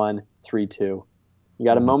 3-1, 3-2. You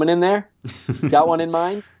got a moment in there? Got one in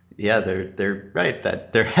mind? Yeah, they're right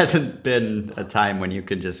that there hasn't been a time when you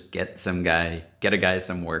could just get a guy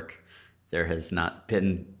some work. There has not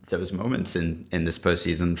been those moments in this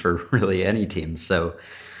postseason for really any team. So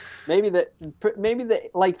Maybe the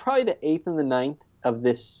like probably the eighth and the ninth of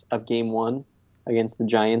game one against the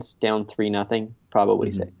Giants down 3-0, probably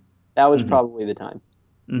mhm, safe. That was mhm, probably the time.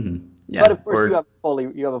 But yeah, of course or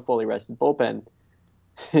you have a fully rested bullpen.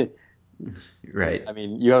 right, I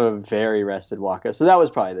mean, you have a very rested Waka, so that was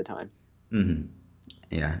probably the time. hmm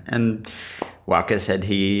yeah. And Waka said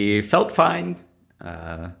he felt fine.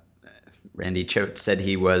 Uh, Randy Choate said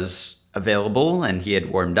he was available and he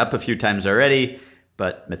had warmed up a few times already,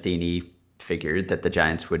 but Matheny figured that the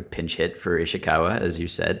Giants would pinch hit for Ishikawa, as you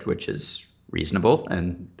said, which is reasonable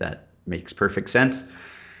and that makes perfect sense.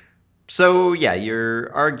 So, yeah,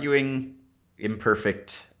 you're arguing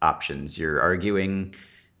imperfect options. You're arguing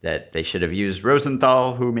that they should have used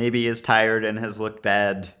Rosenthal, who maybe is tired and has looked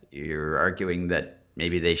bad. You're arguing that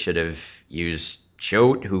maybe they should have used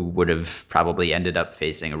Choate, who would have probably ended up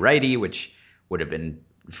facing a righty, which would have been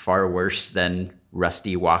far worse than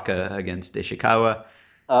Rusty Waka against Ishikawa.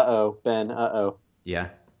 Uh-oh, Ben, uh-oh. Yeah.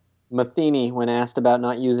 Matheny, when asked about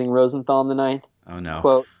not using Rosenthal in the ninth, Oh, no.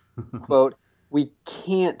 quote, quote, we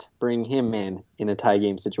can't bring him in a tie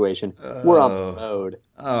game situation. We're on the Oh, road.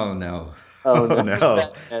 oh, no. Oh, Oh,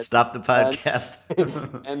 no. no. Stop the Ben,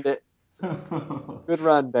 podcast. end it. Good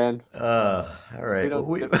run, Ben. All We right. don't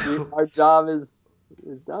Well, need it. Our job is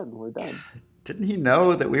done. We're done. didn't he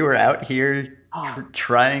know that we were out here Oh,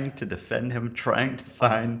 trying to defend him, trying to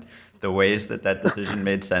find the ways that that decision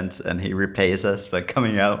made sense, and he repays us by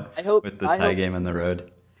coming out I hope with the I tie hope game on the road?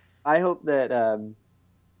 I hope that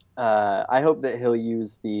I hope that he'll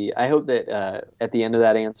use the I hope that at the end of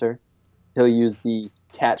that answer he'll use the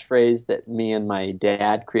catchphrase that me and my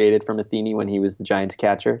dad created for Matheny when he was the Giants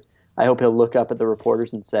catcher. I hope he'll look up at the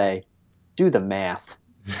reporters and say, "Do the math."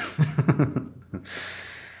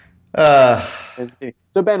 uh,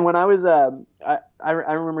 So Ben, when I was I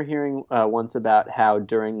remember hearing once about how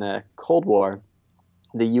during the Cold War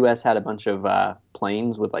the U.S. had a bunch of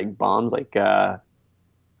planes with like bombs, like I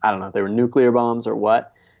don't know if they were nuclear bombs or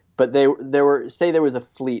what, but there were say there was a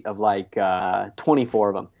fleet of like 24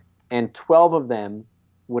 of them, and 12 of them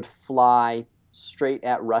would fly straight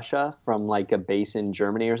at Russia from like a base in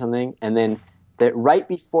Germany or something, and then that right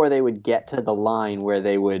before they would get to the line where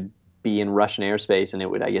they would be in Russian airspace, and it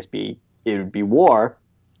would be war.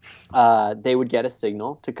 They would get a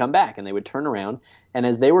signal to come back, and they would turn around, and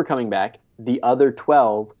as they were coming back, the other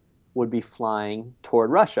 12 would be flying toward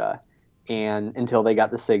Russia and until they got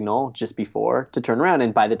the signal just before to turn around,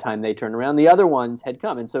 and by the time they turned around the other ones had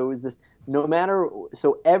come. And so it was this, no matter,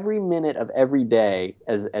 so every minute of every day,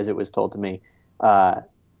 as it was told to me, uh,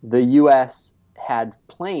 the US had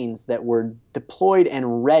planes that were deployed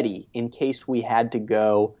and ready in case we had to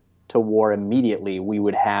go to war immediately. We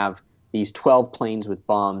would have these 12 planes with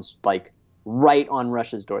bombs like right on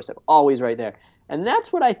Russia's doorstep, always right there. And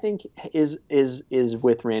that's what I think is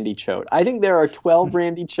with Randy Choate. I think there are 12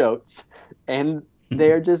 Randy Choates, and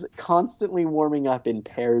they are just constantly warming up in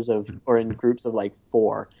pairs of or in groups of like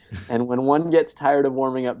four. And when one gets tired of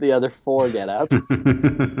warming up, the other four get up.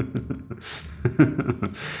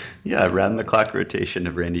 yeah, round the clock rotation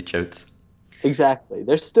of Randy Choates. Exactly.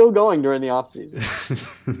 They're still going during the off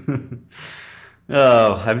season.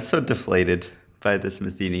 Oh, I'm so deflated by this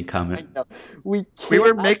Matheny comment. I know. We We can't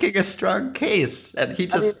were making a strong case, and he I mean,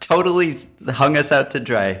 just totally hung us out to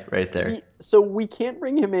dry right there. so we can't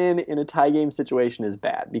bring him in a tie game situation is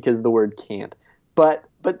bad because of the word can't. But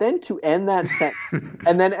then to end that sentence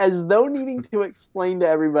and then as though needing to explain to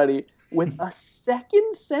everybody with a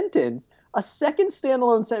second sentence A second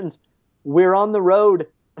standalone sentence. We're on the road.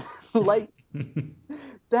 Like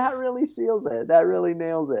that really seals it. That really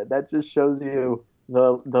nails it. That just shows you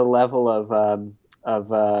the level of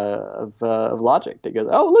logic that goes.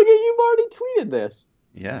 Oh, look at you've already tweeted this.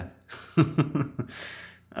 Yeah.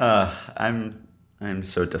 uh, I'm I'm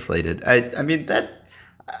so deflated. I mean that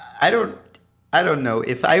I don't I don't know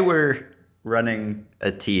if I were running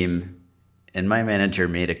a team and my manager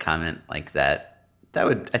made a comment like that,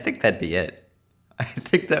 I think that'd be it. I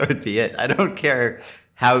think that would be it. I don't care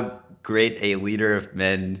how great a leader of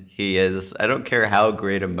men he is. I don't care how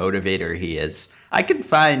great a motivator he is. I can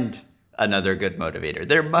find another good motivator.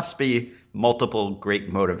 There must be multiple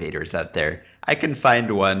great motivators out there. I can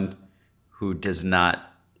find one who does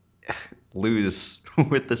not lose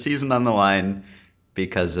with the season on the line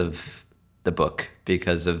because of the book,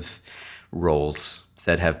 because of roles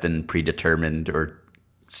that have been predetermined or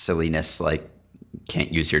silliness like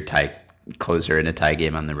can't use your tie closer in a tie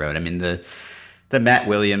game on the road. I mean the Matt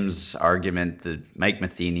Williams argument, the Mike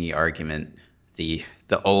Matheny argument, the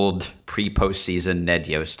old pre postseason Ned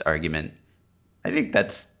Yost argument. I think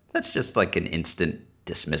that's just like an instant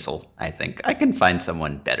dismissal. I think I can find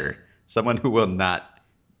someone better, someone who will not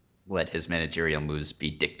let his managerial moves be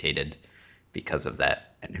dictated because of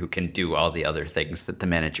that, and who can do all the other things that the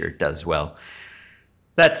manager does well.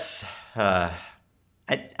 That's I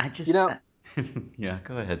You just know, yeah.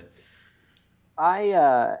 Go ahead. I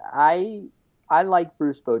uh, I I like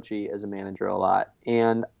Bruce Bochy as a manager a lot,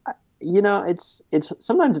 and it's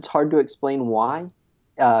sometimes it's hard to explain why.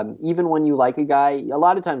 Even when you like a guy, a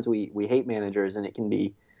lot of times we hate managers, and it can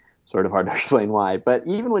be sort of hard to explain why. But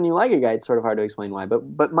even when you like a guy, it's sort of hard to explain why.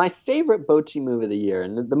 But my favorite Bochy move of the year,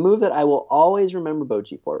 and the move that I will always remember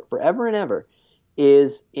Bochy for forever and ever,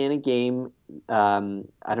 is in a game.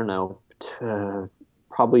 I don't know,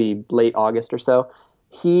 probably late August or so.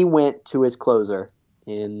 He went to his closer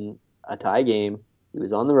in a tie game. He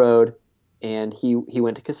was on the road, and he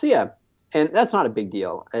went to Casilla, and that's not a big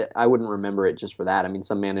deal. I wouldn't remember it just for that. I mean,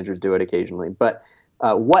 some managers do it occasionally, but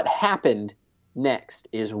what happened next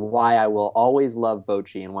is why I will always love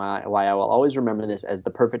Bochy and why I will always remember this as the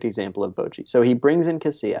perfect example of Bochy. So he brings in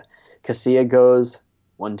Casilla. Casilla goes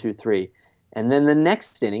 1, 2, 3, and then the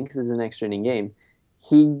next inning, because this is an extra inning game,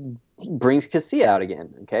 he brings Casilla out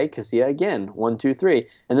again. Okay, Casilla again, 1, 2, 3,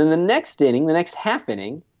 and then the next inning, the next half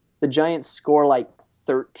inning, the Giants score like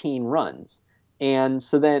 13 runs, and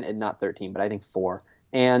so then, and not 13, but I think four,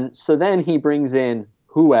 and so then he brings in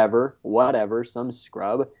whoever, whatever, some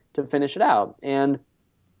scrub to finish it out. And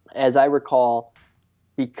as I recall,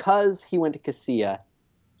 because he went to Casilla,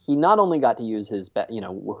 he not only got to use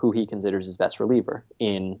who he considers his best reliever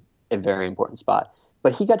in a very important spot,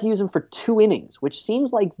 but he got to use him for 2 innings, which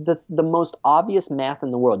seems like the most obvious math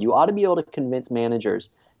in the world. You ought to be able to convince managers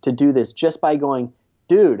to do this just by going,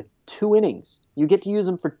 dude, 2 innings. You get to use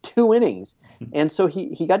him for 2 innings. And so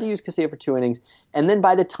he got to use Casilla for 2 innings. And then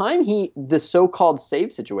by the time the so-called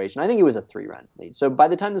save situation, I think it was a 3-run lead. So by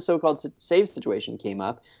the time the so-called save situation came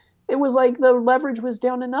up, it was like the leverage was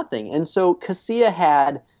down to nothing. And so Casilla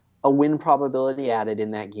had a win probability added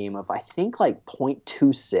in that game of I think like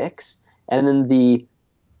 0.26, and then the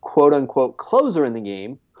quote unquote closer in the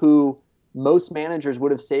game, who most managers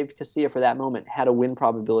would have saved Casilla for that moment, had a win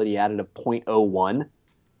probability added of 0.01.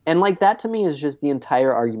 And like that to me is just the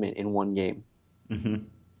entire argument in one game. Mm-hmm.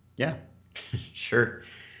 Yeah, sure.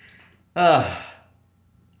 Uh,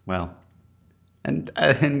 well,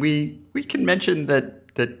 and we can mention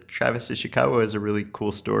that Travis Ishikawa is a really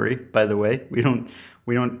cool story. By the way, we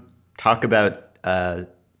don't talk about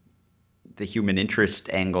the human interest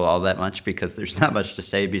angle all that much because there's not much to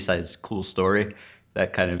say besides cool story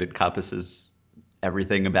that kind of encompasses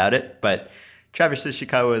everything about it. But Travis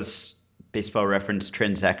Ishikawa's baseball reference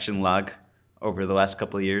transaction log over the last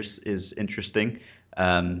couple of years is interesting.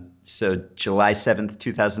 So July 7th,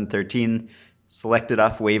 2013, selected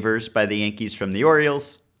off waivers by the Yankees from the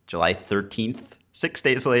Orioles. July 13th, 6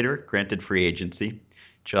 days later, granted free agency.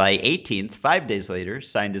 July 18th, 5 days later,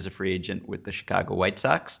 signed as a free agent with the Chicago White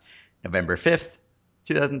Sox. November 5th,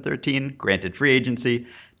 2013, granted free agency.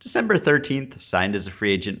 December 13th, signed as a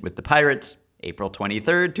free agent with the Pirates. April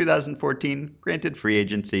 23rd, 2014, granted free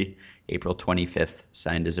agency. April 25th,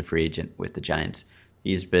 signed as a free agent with the Giants.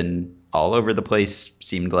 He's been all over the place.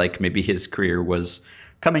 Seemed like maybe his career was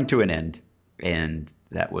coming to an end. And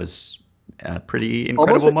that was a pretty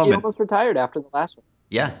incredible He moment. almost retired after the last one.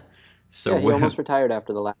 Yeah. So Yeah, he almost retired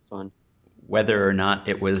after the last one. whether or not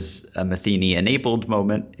it was a Matheny enabled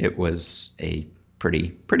moment, it was a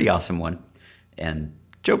pretty awesome one. And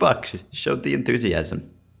Joe Buck showed the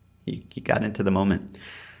enthusiasm. He got into the moment.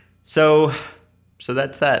 So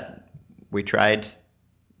that's that. We tried.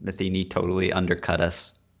 Matheny totally undercut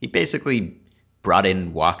us. He basically brought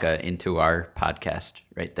in Waka into our podcast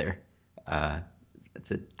right there.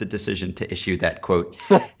 The decision to issue that quote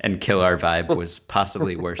and kill our vibe was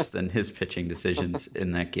possibly worse than his pitching decisions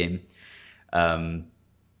in that game.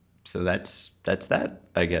 So that's that,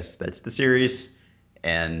 I guess. That's the series.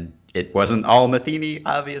 And it wasn't all Matheny,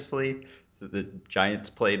 obviously. The Giants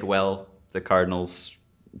played well. The Cardinals,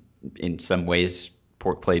 in some ways,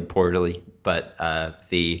 played poorly. But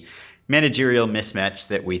the managerial mismatch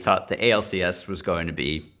that we thought the ALCS was going to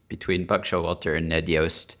be between Buck Showalter and Ned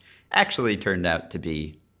Yost actually turned out to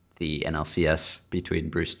be the NLCS between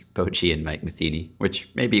Bruce Bochy and Mike Matheny, which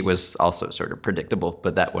maybe was also sort of predictable,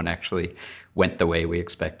 but that one actually went the way we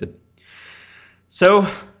expected. So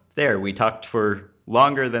there, we talked for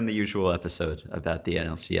longer than the usual episode about the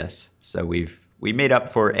NLCS. So we made up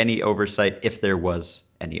for any oversight, if there was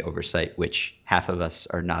any oversight, which half of us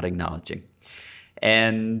are not acknowledging.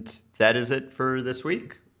 And that is it for this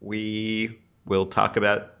week. We will talk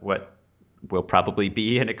about what will probably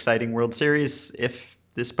be an exciting World Series if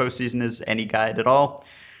this postseason is any guide at all.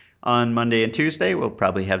 On Monday and Tuesday, we'll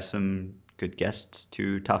probably have some good guests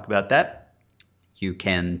to talk about that. You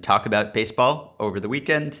can talk about baseball over the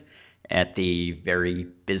weekend at the very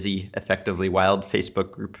busy Effectively Wild Facebook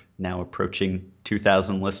group, now approaching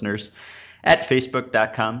 2,000 listeners, at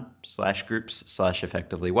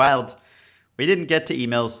facebook.com/groups/effectivelywild. We didn't get to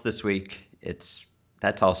emails this week. That's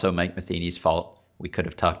also Mike Matheny's fault. We could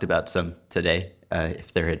have talked about some today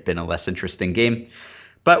if there had been a less interesting game.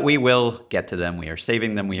 But we will get to them. We are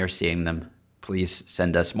saving them. We are seeing them. Please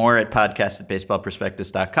send us more at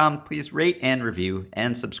podcast@baseballprospectus.com. Please rate and review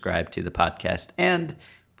and subscribe to the podcast. And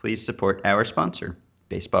please support our sponsor,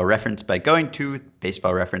 Baseball Reference, by going to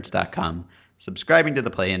baseballreference.com, subscribing to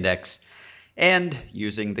the Play Index, and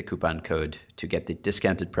using the coupon code to get the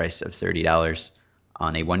discounted price of $30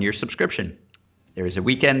 on a one-year subscription. There is a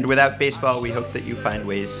weekend without baseball. We hope that you find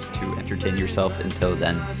ways to entertain yourself until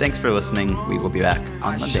then. Thanks for listening. We will be back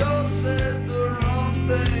on Monday. I sure said the wrong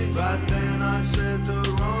thing. Right then I said the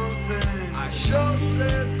wrong thing. I sure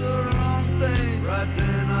said